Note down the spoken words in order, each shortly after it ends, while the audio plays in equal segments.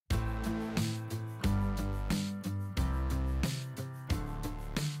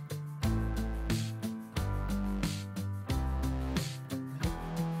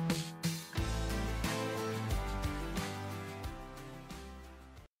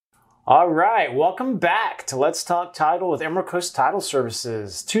All right, welcome back to Let's Talk Title with Emerald Coast Title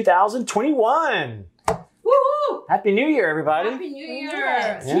Services 2021. Woo-hoo! Happy New Year, everybody. Happy New Year.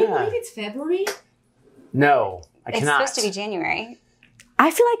 Yeah. Can you believe it's February? No, I It's cannot. supposed to be January.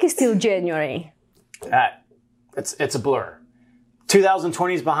 I feel like it's still January. It's a blur.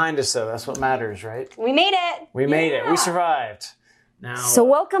 2020 is behind us, though. That's what matters, right? We made it. We made it. We survived. Now, So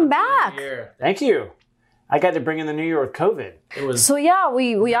welcome back. New Year. Thank you. I got to bring in the new year with COVID. It was So yeah,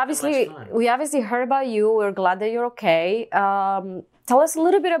 we obviously fun. heard about you. We're glad that you're okay. Tell us a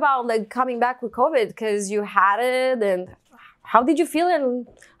little bit about like coming back with COVID because you had it, and how did you feel, and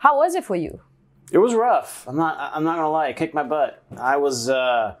how was it for you? It was rough. I'm not gonna lie. It kicked my butt. I was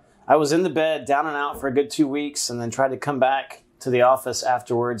in the bed, down and out for a good 2 weeks, and then tried to come back to the office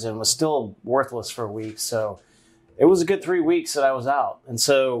afterwards, and was still worthless for a week. So it was a good 3 weeks that I was out. And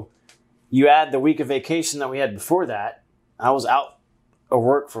so you add the week of vacation that we had before that, I was out of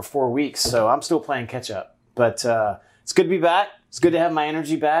work for 4 weeks. So I'm still playing catch up. But it's good to be back. It's good to have my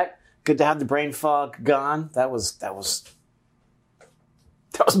energy back. Good to have the brain fog gone. That was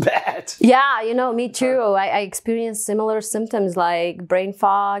bad. Yeah, you know, me too. I experienced similar symptoms like brain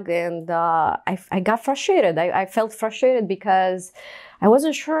fog, and I got frustrated. I felt frustrated because I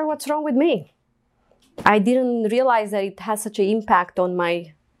wasn't sure what's wrong with me. I didn't realize that it has such an impact on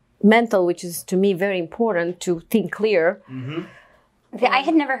my mental, which is to me very important to think clear. Mm-hmm. I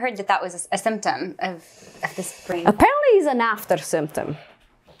had never heard that was a symptom of this brain. Apparently, it's an after symptom.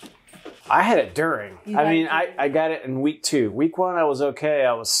 I had it during. I got it in week 2. Week 1, I was okay.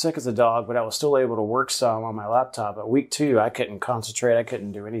 I was sick as a dog, but I was still able to work some on my laptop. But week 2, I couldn't concentrate. I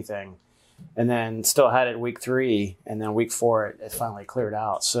couldn't do anything. And then still had it week 3. And then week 4, it finally cleared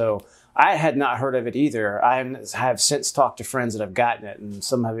out. So I had not heard of it either. I have since talked to friends that have gotten it, and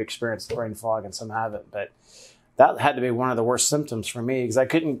some have experienced brain fog and some haven't. But that had to be one of the worst symptoms for me because I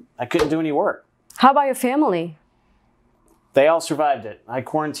couldn't do any work. How about your family? They all survived it. I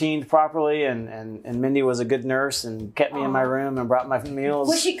quarantined properly, and Mindy was a good nurse and kept me in my room and brought my meals.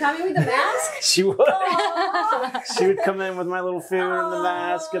 Was she coming with a mask? She would. She would come in with my little food and the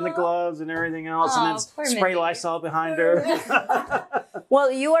mask and the gloves and everything else, and poor then spray Mindy. Lysol behind her. Well,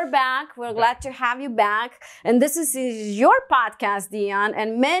 you are back. We're glad to have you back. And this is your podcast, Dion.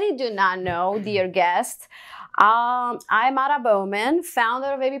 And many do not know, dear guest, I'm Ara Bowman,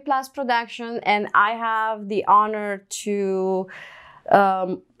 founder of AB Plus Production, and I have the honor to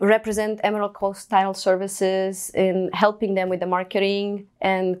represent Emerald Coast Title Services in helping them with the marketing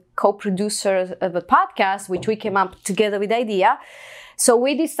and co-producer of a podcast, which we came up together with the idea. So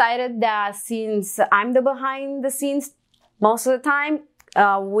we decided that since I'm the behind the scenes most of the time,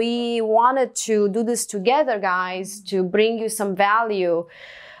 we wanted to do this together, guys, to bring you some value.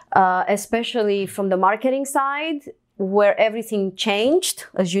 Especially from the marketing side, where everything changed,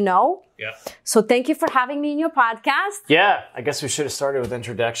 as you know. Yeah. So thank you for having me in your podcast. Yeah, I guess we should have started with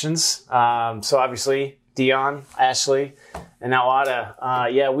introductions. So obviously, Dion, Ashley, and now Ada.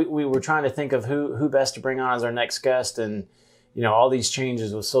 We were trying to think of who best to bring on as our next guest, and all these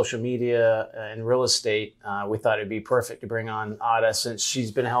changes with social media and real estate. We thought it'd be perfect to bring on Ada since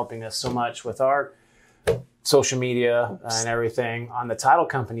she's been helping us so much with our social media and everything on the title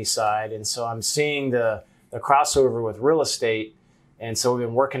company side. And so I'm seeing the crossover with real estate. And so we've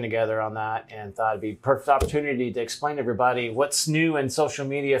been working together on that and thought it'd be a perfect opportunity to explain to everybody what's new in social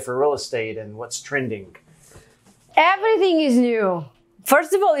media for real estate and what's trending. Everything is new.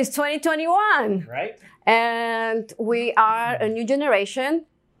 First of all, it's 2021. Right? And we are a new generation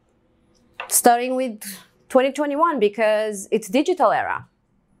starting with 2021 because it's digital era.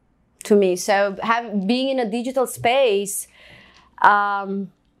 To me, so being in a digital space,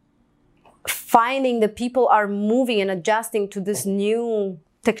 finding that people are moving and adjusting to this new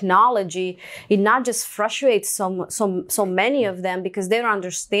technology, it not just frustrates so many of them because they don't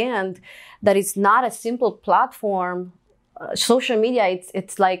understand that it's not a simple platform. Social media,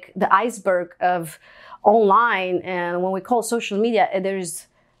 it's like the iceberg of online, and when we call social media, there's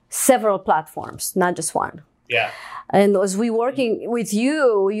several platforms, not just one. Yeah. And as we working with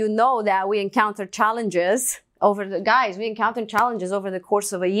you, you know that we encounter challenges over the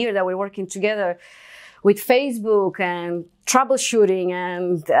course of a year that we're working together with Facebook and troubleshooting,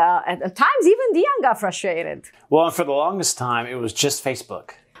 and at times even Dion got frustrated. Well, and for the longest time, it was just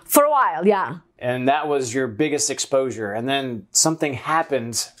Facebook. For a while, yeah. And that was your biggest exposure. And then something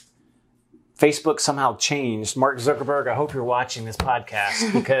happened. Facebook somehow changed. Mark Zuckerberg, I hope you're watching this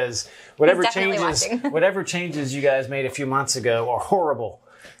podcast because whatever changes you guys made a few months ago are horrible.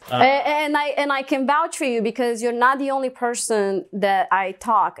 And I can vouch for you because you're not the only person that I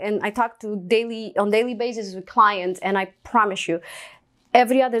talk to on daily basis with clients, and I promise you,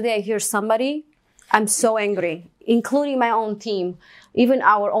 every other day I hear somebody, I'm so angry, including my own team. Even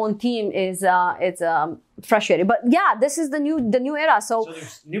our own team is frustrated. But yeah, this is the new era. So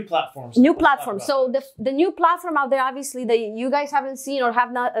there's new platforms. New platform. So the new platform out there, obviously, that you guys haven't seen or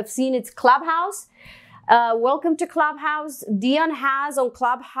have not seen, it's Clubhouse. Welcome to Clubhouse. Dion has on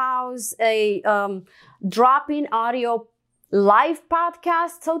Clubhouse a drop-in audio live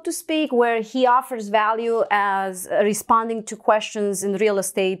podcast, so to speak, where he offers value as responding to questions in real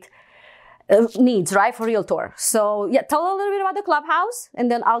estate needs, right, for Realtor. So yeah, tell a little bit about the Clubhouse,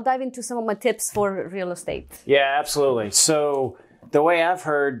 and then I'll dive into some of my tips for real estate. Yeah, absolutely. So the way I've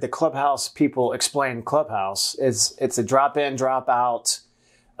heard the Clubhouse people explain Clubhouse is it's a drop-in, drop-out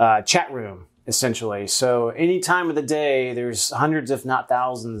chat room, essentially. So any time of the day, there's hundreds, if not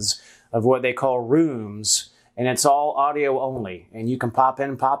thousands, of what they call rooms, and it's all audio only. And you can pop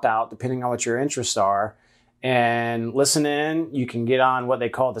in, pop out, depending on what your interests are, and listen in. You can get on what they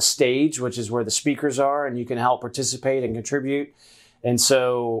call the stage, which is where the speakers are, and you can help participate and contribute. And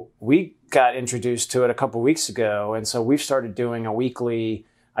so we got introduced to it a couple weeks ago, and so we've started doing a weekly,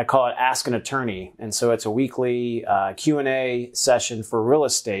 I call it Ask an Attorney. And so it's a weekly Q&A session for real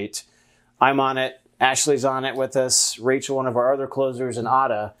estate. I'm on it. Ashley's on it with us. Rachel, one of our other closers, and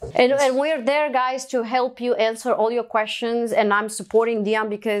Ada. And we're there, guys, to help you answer all your questions. And I'm supporting Dion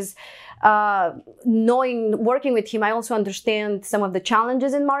because working with him, I also understand some of the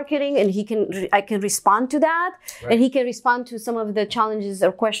challenges in marketing, and I can respond to that. Right. And he can respond to some of the challenges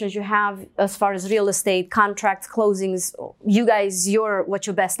or questions you have as far as real estate, contracts, closings. You guys, what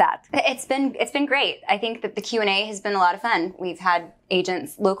you're best at. It's been great. I think that the Q&A has been a lot of fun. We've had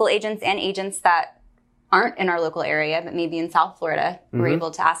local agents and agents that aren't in our local area, but maybe in South Florida, who are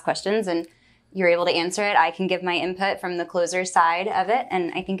able to ask questions, and you're able to answer it. I can give my input from the closer side of it,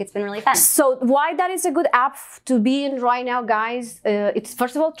 and I think it's been really fun. So why that is a good app to be in right now, guys? It's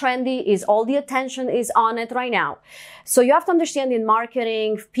first of all trendy, is all the attention is on it right now. So you have to understand in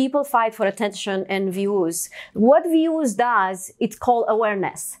marketing, people fight for attention and views. What views does, it's called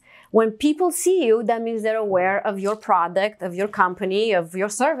awareness. When people see you, that means they're aware of your product, of your company, of your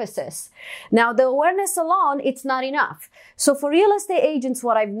services. Now, the awareness alone, it's not enough. So for real estate agents,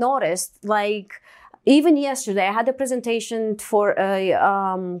 what I've noticed, like even yesterday, I had a presentation for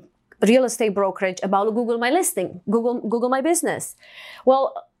a real estate brokerage about Google My Listing, Google My Business.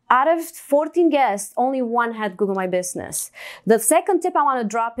 Well, out of 14 guests, only one had Google My Business. The second tip I want to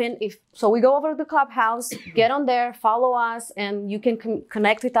drop in, so we go over to the Clubhouse, get on there, follow us, and you can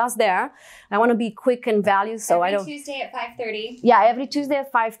connect with us there. I want to be quick and value, so every Tuesday at 5:30. Yeah, every Tuesday at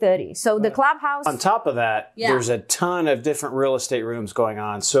 5:30. So the Clubhouse. On top of that, there's a ton of different real estate rooms going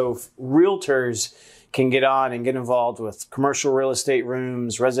on. So realtors can get on and get involved with commercial real estate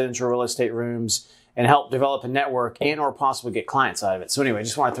rooms, residential real estate rooms, and help develop a network and or possibly get clients out of it. So anyway,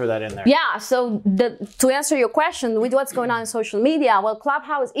 just want to throw that in there. Yeah, so to answer your question with what's going on in social media, well,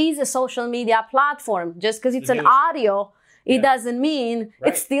 Clubhouse is a social media platform. Just because it's an audio, it doesn't mean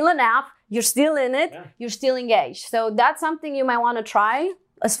it's still an app. You're still in it. Yeah. You're still engaged. So that's something you might want to try.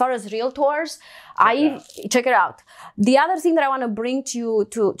 As far as realtors, check it out. The other thing that I want to bring to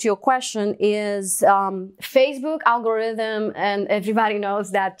your question is Facebook algorithm, and everybody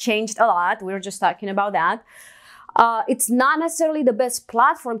knows that changed a lot. We were just talking about that. It's not necessarily the best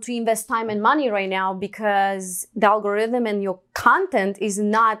platform to invest time and money right now because the algorithm and your content is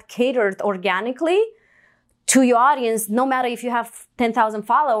not catered organically to your audience. No matter if you have 10,000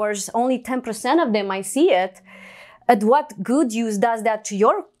 followers, only 10% of them might see it. At what good use does that to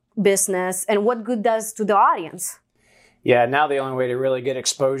your business, and what good does to the audience? Yeah, now the only way to really get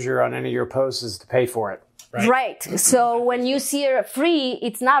exposure on any of your posts is to pay for it. Right. So when you see it free,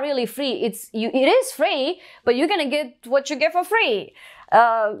 it's not really free. It is free, but you're going to get what you get for free.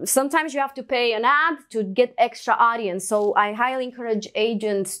 Sometimes you have to pay an ad to get extra audience. So I highly encourage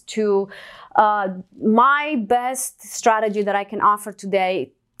agents to, my best strategy that I can offer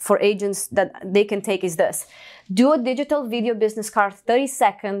today for agents that they can take is this. Do a digital video business card, 30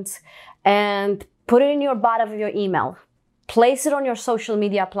 seconds, and put it in your body of your email. Place it on your social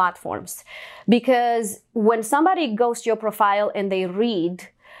media platforms. Because when somebody goes to your profile and they read,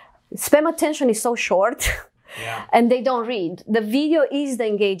 spam attention is so short. Yeah. And they don't read. The video is the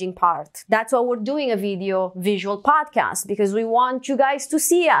engaging part. That's why we're doing a visual podcast, because we want you guys to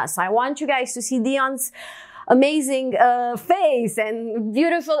see us. I want you guys to see Dion's amazing face and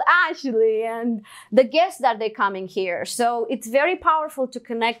beautiful Ashley and the guests that they're coming here. So it's very powerful to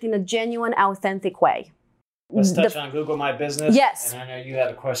connect in a genuine, authentic way. Let's touch on Google My Business. Yes. And I know you had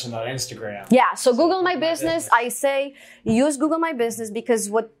a question about Instagram. Yeah. So Google My Business, I say use Google My Business because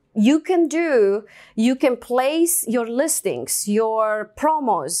what you can place your listings, your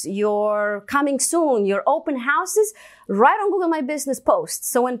promos, your coming soon, your open houses right on Google My Business posts.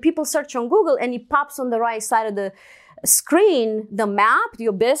 So when people search on Google and it pops on the right side of the screen, the map,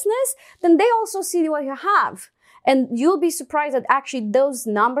 your business, then they also see what you have. And you'll be surprised that actually those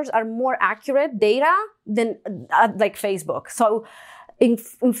numbers are more accurate data than like Facebook. So in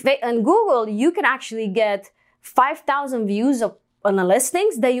Google, you can actually get 5,000 views on the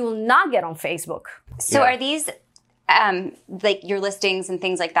listings that you will not get on Facebook. So are these like your listings and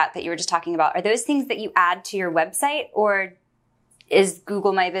things like that you were just talking about, are those things that you add to your website, or is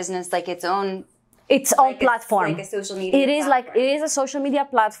Google My Business like its own platform? Like a social media it is a social media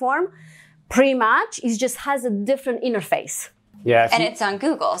platform. Pretty much, it just has a different interface. Yeah. And it's on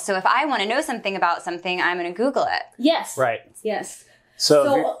Google. So if I want to know something about something, I'm going to Google it. Yes. Right. Yes.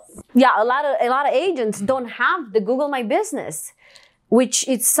 So yeah, a lot of agents don't have the Google My Business, which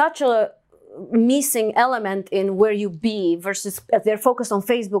is such a missing element in where you be versus they're focused on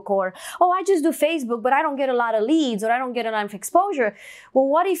Facebook, or, oh, I just do Facebook, but I don't get a lot of leads, or I don't get a lot of exposure. Well,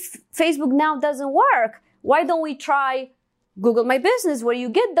 what if Facebook now doesn't work? Why don't we try Google My Business, where you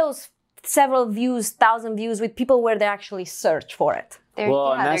get those several views, 1,000 views with people where they actually search for it? They're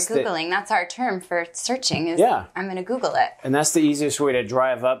Googling. That's our term for searching is I'm going to Google it. And that's the easiest way to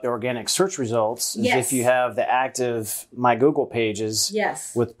drive up the organic search results is if you have the active My Google pages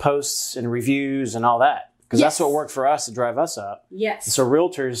with posts and reviews and all that. Because that's what worked for us to drive us up. Yes. And so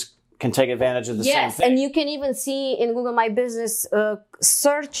realtors can take advantage of the same thing. And you can even see in Google My Business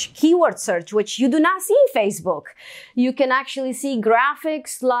keyword search, which you do not see in Facebook. You can actually see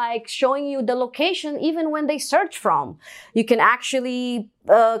graphics like showing you the location even when they search from. You can actually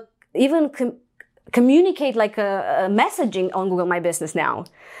even communicate like a messaging on Google My Business now.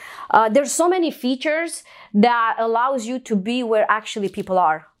 There's so many features that allows you to be where actually people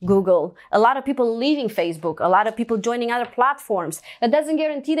are. Google. A lot of people leaving Facebook. A lot of people joining other platforms. That doesn't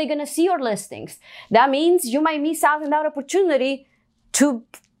guarantee they're going to see your listings. That means you might miss out on that opportunity to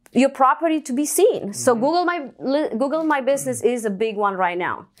your property to be seen. Mm-hmm. So Google My Business is a big one right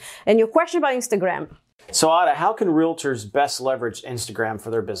now. And your question about Instagram. So Ada, how can realtors best leverage Instagram for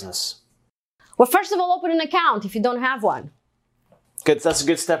their business? Well, first of all, open an account if you don't have one. Good. That's a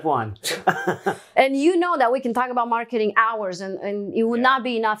good step one. And you know that we can talk about marketing hours and it would not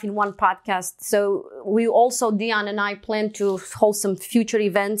be enough in one podcast. So we also, Dion and I, plan to hold some future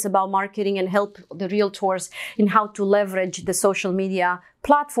events about marketing and help the realtors in how to leverage the social media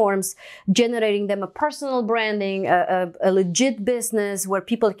platforms, generating them a personal branding, a legit business where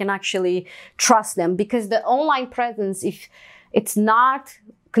people can actually trust them. Because the online presence, if it's not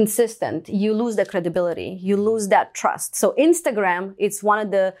consistent, you lose the credibility, you lose that trust. So Instagram, it's one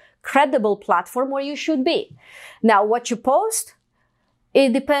of the credible platform where you should be. Now, what you post,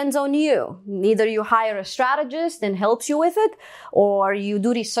 it depends on you. Either you hire a strategist and helps you with it, or you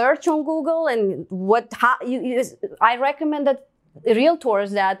do research on Google and I recommend that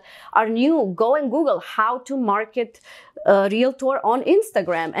realtors that are new, go and Google how to market a realtor on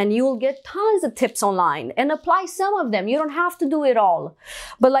Instagram, and you will get tons of tips online and apply some of them. You don't have to do it all.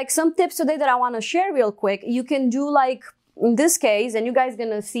 But like some tips today that I want to share real quick, you can do like in this case, and you guys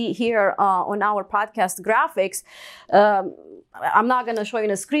going to see here on our podcast graphics, I'm not going to show you on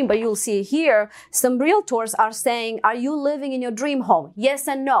the screen, but you'll see here, some realtors are saying, are you living in your dream home? Yes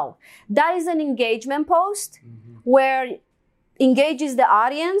and no. That is an engagement post where engages the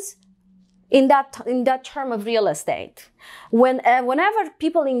audience in that term of real estate. Whenever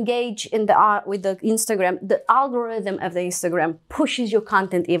people engage with the Instagram, the algorithm of the Instagram pushes your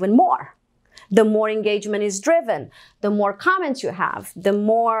content even more. The more engagement is driven, the more comments you have, the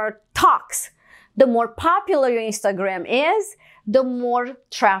more talks, the more popular your Instagram is, the more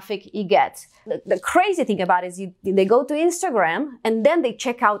traffic you get. The crazy thing about it is they go to Instagram and then they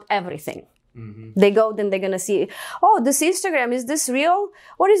check out everything. Mm-hmm. They go, then they're going to see, oh, this Instagram, is this real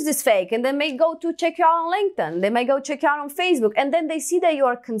or is this fake? And then may go to check you out on LinkedIn. They may go check you out on Facebook. And then they see that you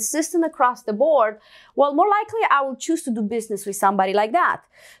are consistent across the board. Well, more likely I will choose to do business with somebody like that.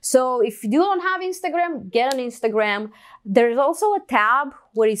 So if you don't have Instagram, get on Instagram. There's also a tab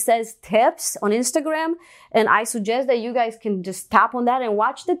where it says tips on Instagram. And I suggest that you guys can just tap on that and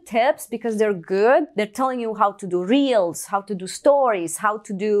watch the tips because they're good. They're telling you how to do reels, how to do stories, how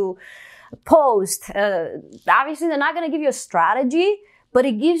to do post. Obviously, they're not going to give you a strategy, but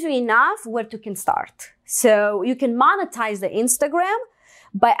it gives you enough where you can start. So you can monetize the Instagram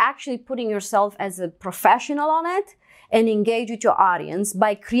by actually putting yourself as a professional on it and engage with your audience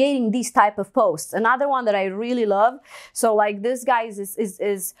by creating these type of posts. Another one that I really love. So like this guy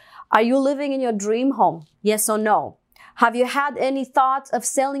is are you living in your dream home? Yes or no? Have you had any thoughts of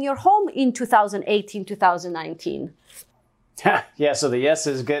selling your home in 2018, 2019? Yeah, so the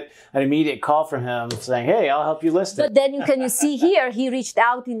yeses get an immediate call from him saying, hey, I'll help you list it. But then you see here, he reached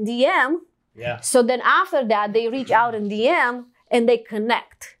out in DM. Yeah. So then after that, they reach out in DM and they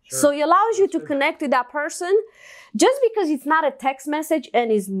connect. Sure. So it allows you to connect with that person. Just because it's not a text message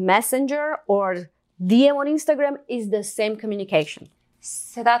and is Messenger or DM on Instagram is the same communication.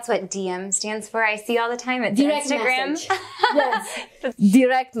 So that's what DM stands for. I see all the time. It's Direct Instagram. message. Yes.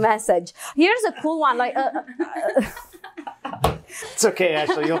 Direct message. Here's a cool one. Like, It's okay,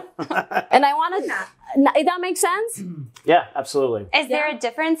 Ashley. and I want to. That makes sense. Yeah, absolutely. Is there a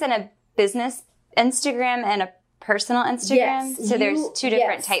difference in a business Instagram and a personal Instagram? Yes. So there's two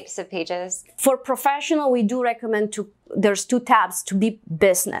different Yes. types of pages. For professional, we do recommend there's 2 tabs to be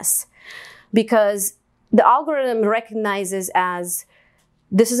business, because the algorithm recognizes as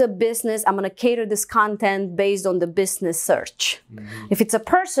this is a business. I'm going to cater this content based on the business search. If it's a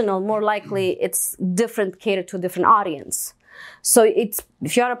personal, more likely it's different, catered to a different audience. So if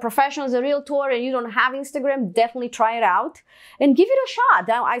you're a professional as a realtor and you don't have Instagram, definitely try it out and give it a shot.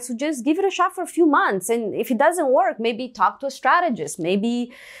 I suggest give it a shot for a few months. And if it doesn't work, maybe talk to a strategist,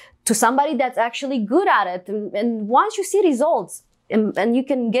 maybe to somebody that's actually good at it. And once you see results and you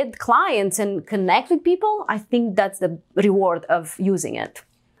can get clients and connect with people, I think that's the reward of using it.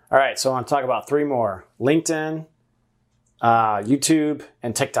 All right, so I want to talk about 3 more. LinkedIn, YouTube,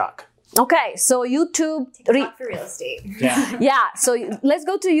 and TikTok. Okay, so YouTube. Not for real estate. Yeah. Yeah, so let's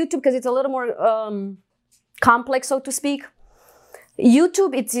go to YouTube because it's a little more complex, so to speak.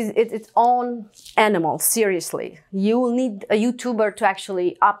 YouTube, it's its own animal, seriously. You will need a YouTuber to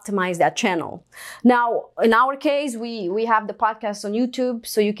actually optimize that channel. Now, in our case, we have the podcast on YouTube,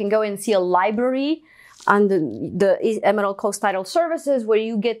 so you can go and see a library on the Emerald Coast Title Services where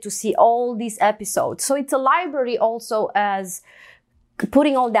you get to see all these episodes. So it's a library also as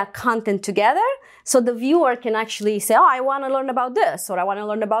putting all that content together so the viewer can actually say, oh, I want to learn about this, or I want to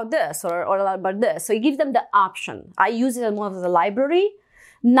learn about this, or about this. So it gives them the option. I use it more as a library,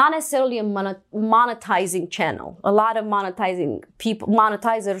 not necessarily a monetizing channel. A lot of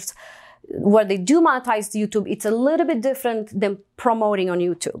monetizers, where they do monetize YouTube, it's a little bit different than promoting on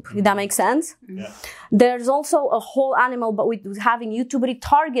YouTube. Did that make sense? Yeah. There's also a whole animal, but with having YouTube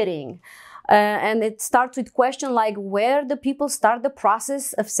retargeting. And it starts with question like, where do people start the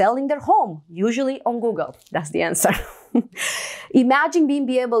process of selling their home? Usually on Google. That's the answer. Imagine being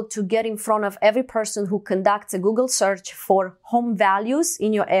able to get in front of every person who conducts a Google search for home values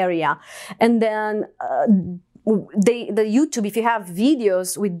in your area. And then the YouTube, if you have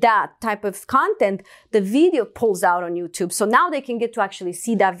videos with that type of content, the video pulls out on YouTube. So now they can get to actually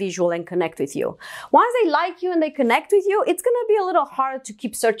see that visual and connect with you. Once they like you and they connect with you, it's going to be a little hard to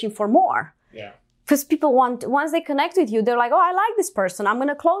keep searching for more. Yeah. Because people once they connect with you, they're like, oh, I like this person. I'm going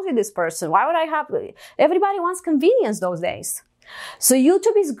to close with this person. Why would I have, everybody wants convenience those days. So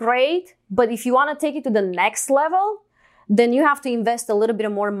YouTube is great, but if you want to take it to the next level, then you have to invest a little bit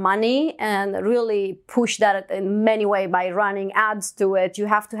more money and really push that in many ways by running ads to it. You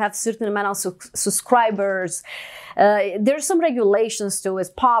have to have certain amount of subscribers. There's some regulations to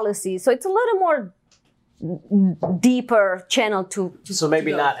it, policies. So it's a little more deeper channel to. So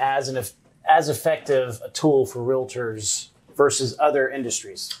maybe not as effective a tool for realtors versus other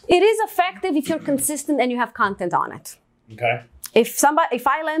industries. It is effective if you're consistent and you have content on it. Okay. If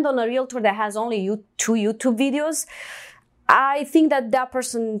I land on a realtor that has only 2 YouTube videos, I think that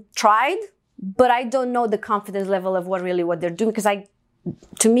person tried, but I don't know the confidence level of what they're doing, because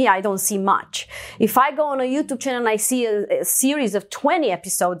to me, I don't see much. If I go on a YouTube channel and I see a series of 20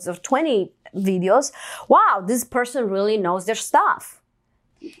 episodes of 20 videos, wow, this person really knows their stuff.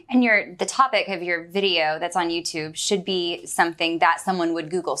 And the topic of your video that's on YouTube should be something that someone would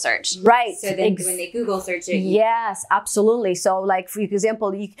Google search. Right. So then when they Google search it. Yes, absolutely. So like, for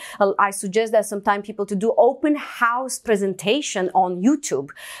example, I suggest that sometimes people to do open house presentation on YouTube,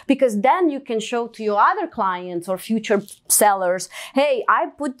 because then you can show to your other clients or future sellers, hey,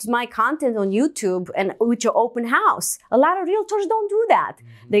 I put my content on YouTube and with your open house. A lot of realtors don't do that.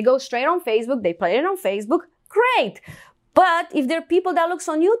 Mm-hmm. They go straight on Facebook. They play it on Facebook. Great. But if there are people that looks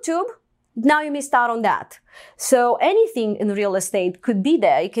on YouTube, now you missed out on that. So anything in real estate could be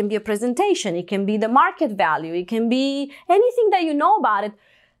there. It can be a presentation. It can be the market value. It can be anything that you know about it.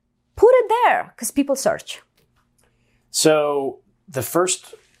 Put it there because people search. So the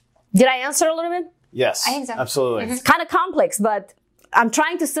first... Did I answer a little bit? Yes, I think so. Absolutely. It's kind of complex, but I'm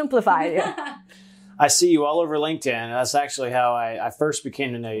trying to simplify it. I see you all over LinkedIn. That's actually how I first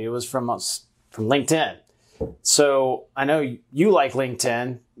became to know you. It was from LinkedIn. So I know you like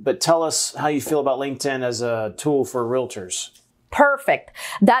LinkedIn, but tell us how you feel about LinkedIn as a tool for realtors. Perfect.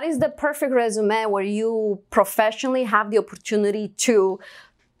 That is the perfect resume where you professionally have the opportunity to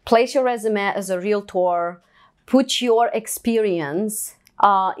place your resume as a realtor, put your experience,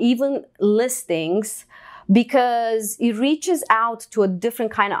 even listings, because it reaches out to a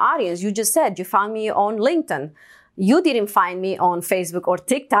different kind of audience. You just said you found me on LinkedIn. You didn't find me on Facebook or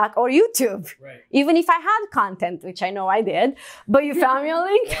TikTok or YouTube. Right. Even if I had content, which I know I did, but you found me on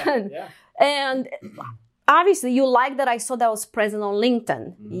LinkedIn. Yeah. And obviously you like that I saw that I was present on LinkedIn.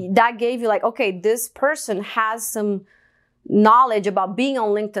 Mm-hmm. That gave you like, okay, this person has some knowledge about being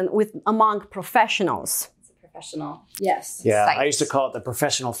on LinkedIn among professionals. It's a professional. Yes. Yeah, Site. I used to call it the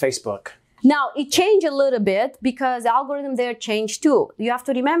professional Facebook. Now, it changed a little bit because the algorithm there changed too. You have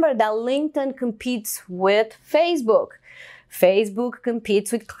to remember that LinkedIn competes with Facebook. Facebook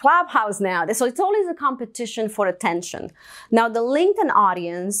competes with Clubhouse now. So it's always a competition for attention. Now, the LinkedIn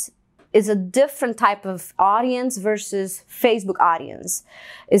audience is a different type of audience versus Facebook audience.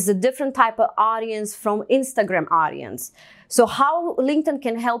 It's a different type of audience from Instagram audience. So how LinkedIn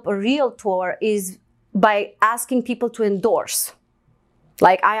can help a realtor is by asking people to endorse.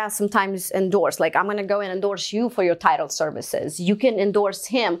 Like I sometimes endorse, like I'm going to go and endorse you for your title services. You can endorse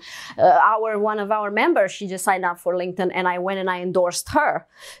him. One of our members, she just signed up for LinkedIn and I went and I endorsed her.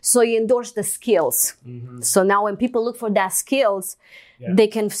 So you endorse the skills. Mm-hmm. So now when people look for that skills, they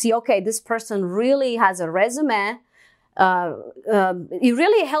can see, okay, this person really has a resume. It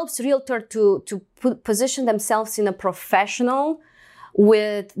really helps realtor to position themselves in a professional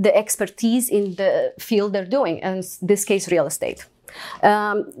with the expertise in the field they're doing, and in this case, real estate.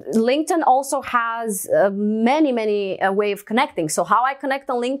 LinkedIn also has many way of connecting. So how I connect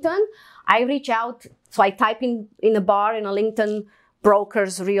on LinkedIn, I reach out. So I type in a bar in a LinkedIn,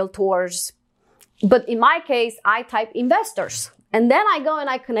 brokers, realtors. But in my case, I type investors. And then I go and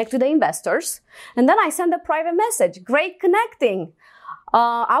I connect to the investors. And then I send a private message. Great connecting.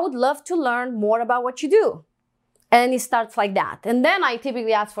 I would love to learn more about what you do. And it starts like that. And then I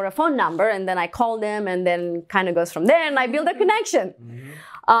typically ask for a phone number and then I call them and then kind of goes from there and I build a connection. Mm-hmm.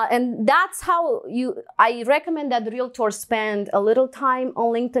 And that's how I recommend that realtors spend a little time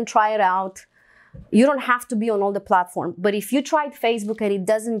on LinkedIn, try it out. You don't have to be on all the platforms. But if you tried Facebook and it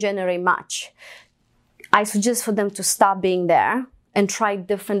doesn't generate much, I suggest for them to stop being there and try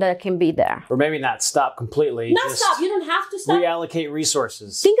different that can be there. Or maybe not stop completely. Not stop. You don't have to stop. Reallocate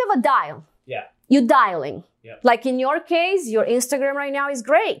resources. Think of a dial. Yeah. You're dialing. Yep. Like in your case, your Instagram right now is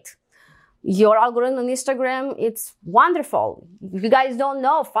great. Your algorithm on Instagram, it's wonderful. If you guys don't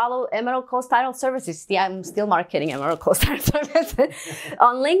know, follow Emerald Coast Title Services. Yeah, I'm still marketing Emerald Coast Title Services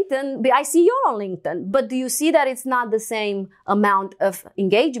on LinkedIn. I see you're on LinkedIn, but do you see that it's not the same amount of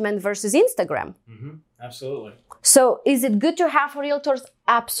engagement versus Instagram? Mm-hmm. Absolutely. So is it good to have for realtors?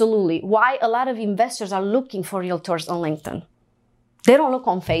 Absolutely. Why a lot of investors are looking for realtors on LinkedIn? They don't look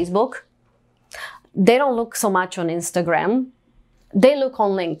on Facebook. They don't look so much on Instagram. They look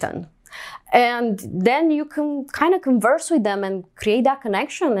on LinkedIn. And then you can kind of converse with them and create that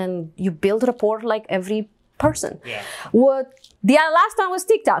connection and you build rapport like every person. Yeah. The last one was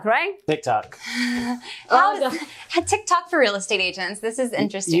TikTok, right? TikTok. TikTok for real estate agents. This is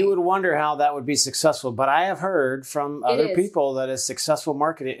interesting. You would wonder how that would be successful, but I have heard from other people that it's successful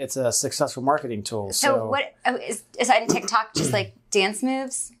marketing. It's a successful marketing tool. So what is that in TikTok? Just like dance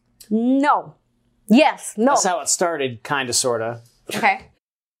moves? No. Yes. No. That's how it started, kind of, sort of. Okay.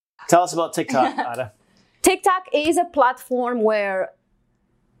 Tell us about TikTok, Ada. TikTok is a platform where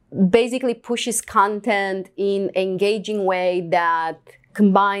basically pushes content in an engaging way that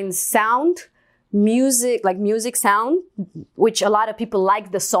combines sound, music, like music sound, which a lot of people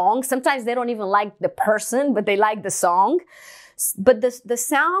like the song. Sometimes they don't even like the person, but they like the song. But the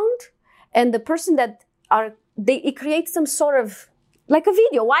sound and the person it creates some sort of, like a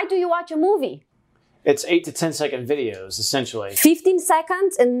video. Why do you watch a movie? It's 8 to 10 second videos, essentially. 15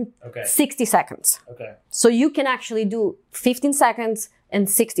 seconds and 60 seconds. Okay. So you can actually do 15 seconds and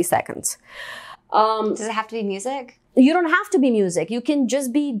 60 seconds. Does it have to be music? You don't have to be music. You can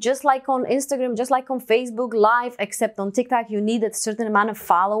just be just like on Instagram, just like on Facebook Live, except on TikTok, you need a certain amount of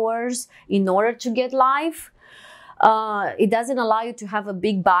followers in order to get live. It doesn't allow you to have a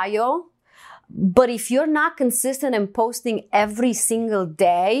big bio. But if you're not consistent in posting every single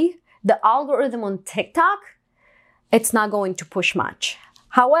day, the algorithm on TikTok, it's not going to push much.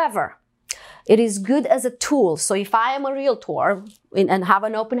 However, it is good as a tool. So if I am a realtor and have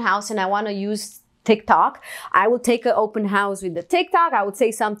an open house and I want to use TikTok, I will take an open house with the TikTok. I would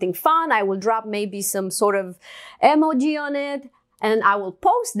say something fun. I will drop maybe some sort of emoji on it. and I will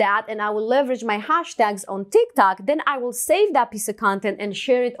post that and I will leverage my hashtags on TikTok, then I will save that piece of content and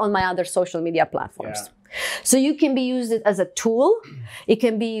share it on my other social media platforms. Yeah. So you can be used as a tool. It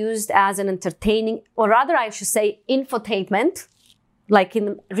can be used as an entertaining, or rather I should say infotainment. Like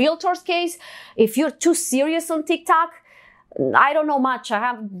in Realtor's case, if you're too serious on TikTok, I don't know much. I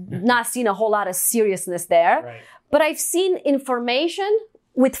have not seen a whole lot of seriousness there. Right. But I've seen information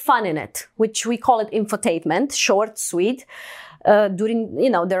with fun in it, which we call it infotainment, short, sweet.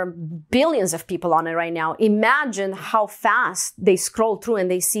 There are billions of people on it right now. Imagine how fast they scroll through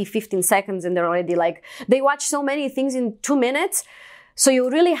and they see 15 seconds and they're already like, they watch so many things in 2 minutes. So you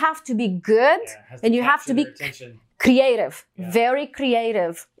really have to be good and you have to be creative, very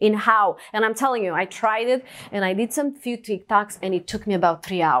creative in how. And I'm telling you, I tried it and I did some few TikToks and it took me about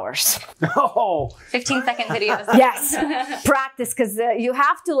 3 hours. Oh, 15-second videos. Yes, practice, because you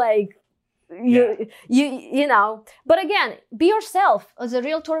have to like, you know, but again, be yourself as a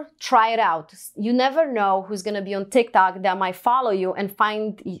realtor. Try it out. You never know who's going to be on TikTok that might follow you and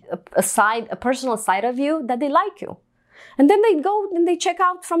find a personal side of you that they like you, and then they go and they check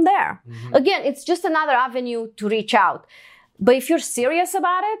out from there. Again, it's just another avenue to reach out, but if you're serious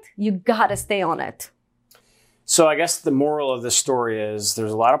about it, you gotta stay on it. So I guess the moral of the story is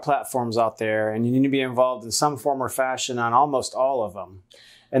there's a lot of platforms out there and you need to be involved in some form or fashion on almost all of them.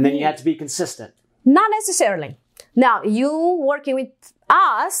 And then you have to be consistent. Not necessarily. Now, you working with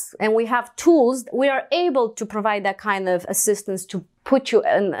us, and we have tools, we are able to provide that kind of assistance to put you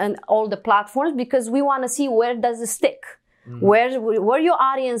in all the platforms, because we want to see where does it stick, where your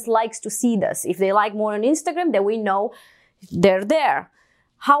audience likes to see this. If they like more on Instagram, then we know they're there.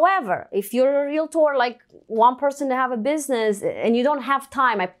 However, if you're a realtor, like one person to have a business and you don't have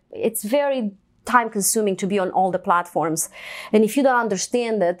time, it's very time consuming to be on all the platforms. And if you don't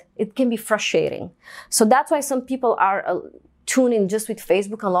understand it can be frustrating. So that's why some people are tuning just with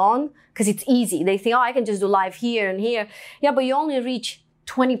Facebook alone, because it's easy. They think, I can just do live here and here. Yeah, but you only reach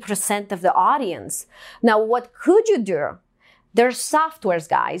 20% of the audience. Now, what could you do? There's softwares,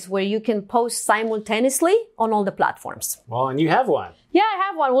 guys, where you can post simultaneously on all the platforms. Well, and you have one. Yeah, I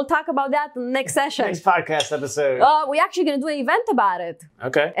have one. We'll talk about that in the next session. Next podcast episode. We're actually going to do an event about it.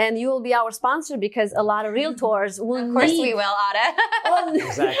 Okay. And you will be our sponsor, because a lot of realtors will Of course we will, Ada.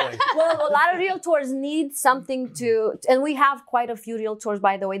 Exactly. Well, a lot of realtors need something to, and we have quite a few realtors,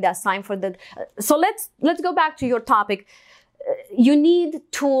 by the way, that sign for that. So let's go back to your topic. You need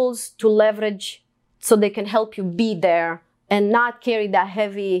tools to leverage so they can help you be there and not carry that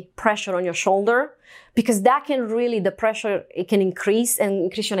heavy pressure on your shoulder, because that can really, the pressure, it can increase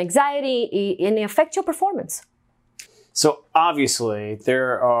your anxiety and affect your performance. So obviously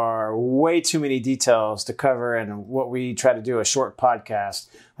there are way too many details to cover in what we try to do, a short podcast.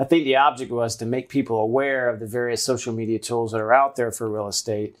 I think the object was to make people aware of the various social media tools that are out there for real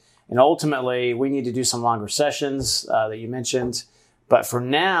estate. And ultimately we need to do some longer sessions that you mentioned. But for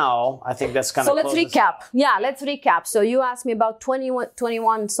now, I think that's kind of. So let's recap. Yeah, let's recap. So you asked me about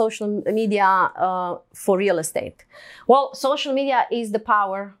 21 social media for real estate. Well, social media is the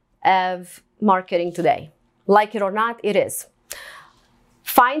power of marketing today. Like it or not, it is.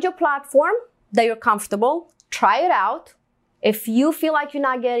 Find your platform that you're comfortable. Try it out. If you feel like you're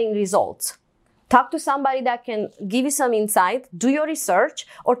not getting results, talk to somebody that can give you some insight, do your research,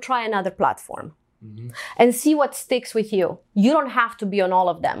 or try another platform. And see what sticks with you. You don't have to be on all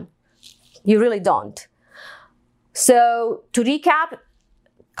of them. You really don't. So to recap,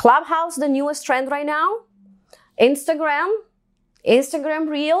 Clubhouse, the newest trend right now. Instagram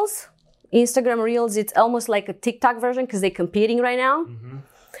Reels. Instagram Reels, it's almost like a TikTok version because they're competing right now.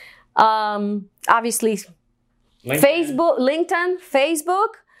 Obviously, LinkedIn,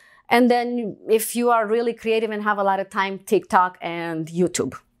 Facebook. And then if you are really creative and have a lot of time, TikTok and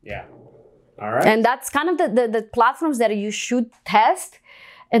YouTube. Yeah. All right. And that's kind of the platforms that you should test.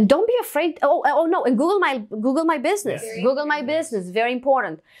 And don't be afraid. Oh no. And Google my business. Yes. Google my business. Very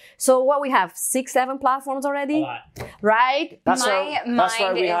important. So what we have, 6-7 platforms already, A lot. right? That's My why we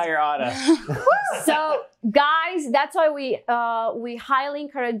mind hire Ada. So guys, that's why we highly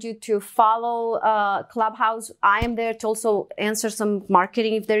encourage you to follow Clubhouse. I am there to also answer some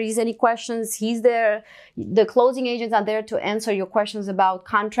marketing if there is any questions. He's there. The closing agents are there to answer your questions about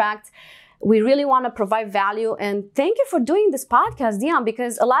contracts. We really want to provide value, and thank you for doing this podcast, Dion,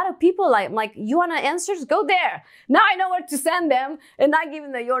 because a lot of people like you want answers, go there. Now I know where to send them and not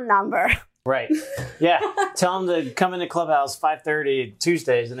giving them your number. Right. Yeah. Tell them to come into Clubhouse 5:30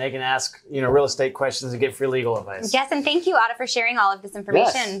 Tuesdays, and they can ask, real estate questions and get free legal advice. Yes, and thank you, Ada, for sharing all of this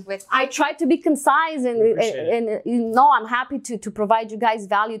information Yes. with. I try to be concise and I'm happy to provide you guys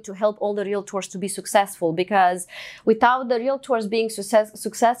value to help all the realtors to be successful, because without the realtors being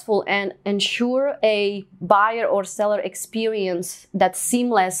successful and ensure a buyer or seller experience that's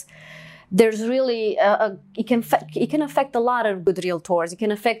seamless, there's really it can affect a lot of good realtors. It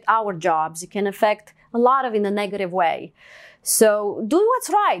can affect our jobs. It can affect a lot of in a negative way. So do what's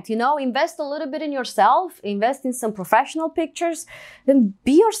right. Invest a little bit in yourself. Invest in some professional pictures, and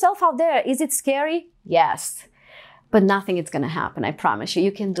be yourself out there. Is it scary? Yes. But nothing is going to happen. I promise you.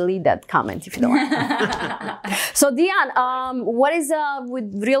 You can delete that comment if you don't want. So Dion, what is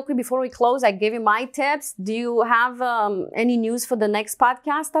real quick before we close? I gave you my tips. Do you have any news for the next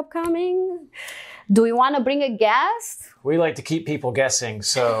podcast upcoming? Do we want to bring a guest? We like to keep people guessing,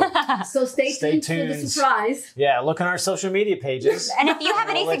 so So stay tuned for the surprise. yeah, look on our social media pages. And if you have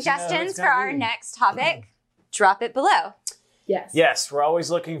any We'll let you know who suggestions it's for gonna our be. next topic, drop it below. Yes. Yes, we're always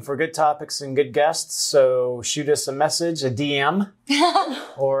looking for good topics and good guests, so shoot us a message, a DM,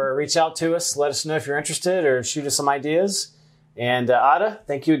 or reach out to us. Let us know if you're interested, or shoot us some ideas. And Ada,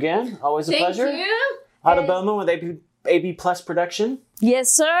 thank you again. Always a pleasure. Thank you. Ada Bowman with AB Plus Production.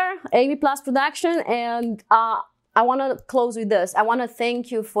 Yes, sir. AB Plus Production. And I want to close with this. I want to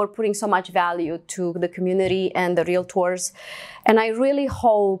thank you for putting so much value to the community and the realtors. And I really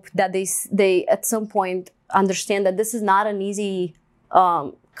hope that they at some point understand that this is not an easy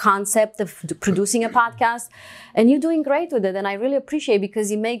concept of producing a podcast. And you're doing great with it. And I really appreciate it,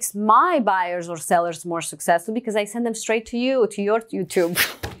 because it makes my buyers or sellers more successful, because I send them straight to you, to your YouTube.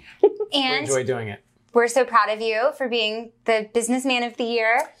 We And enjoy doing it. we're so proud of you for being the Businessman of the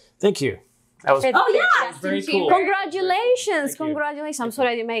Year. Thank you. That was For the Oh, yeah. Justin Very cool. Chamber. Congratulations. Thank you. Congratulations. I'm sorry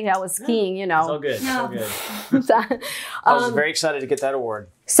I didn't make it. I was skiing, it's all good. It's all good. I was very excited to get that award.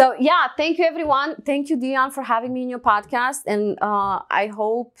 So yeah, thank you everyone. Thank you, Dion, for having me in your podcast. And I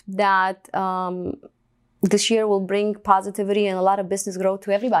hope that this year will bring positivity and a lot of business growth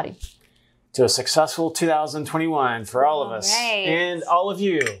to everybody. To a successful 2021 for all of us right. and all of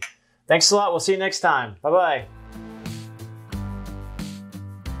you. Thanks a lot. We'll see you next time. Bye-bye.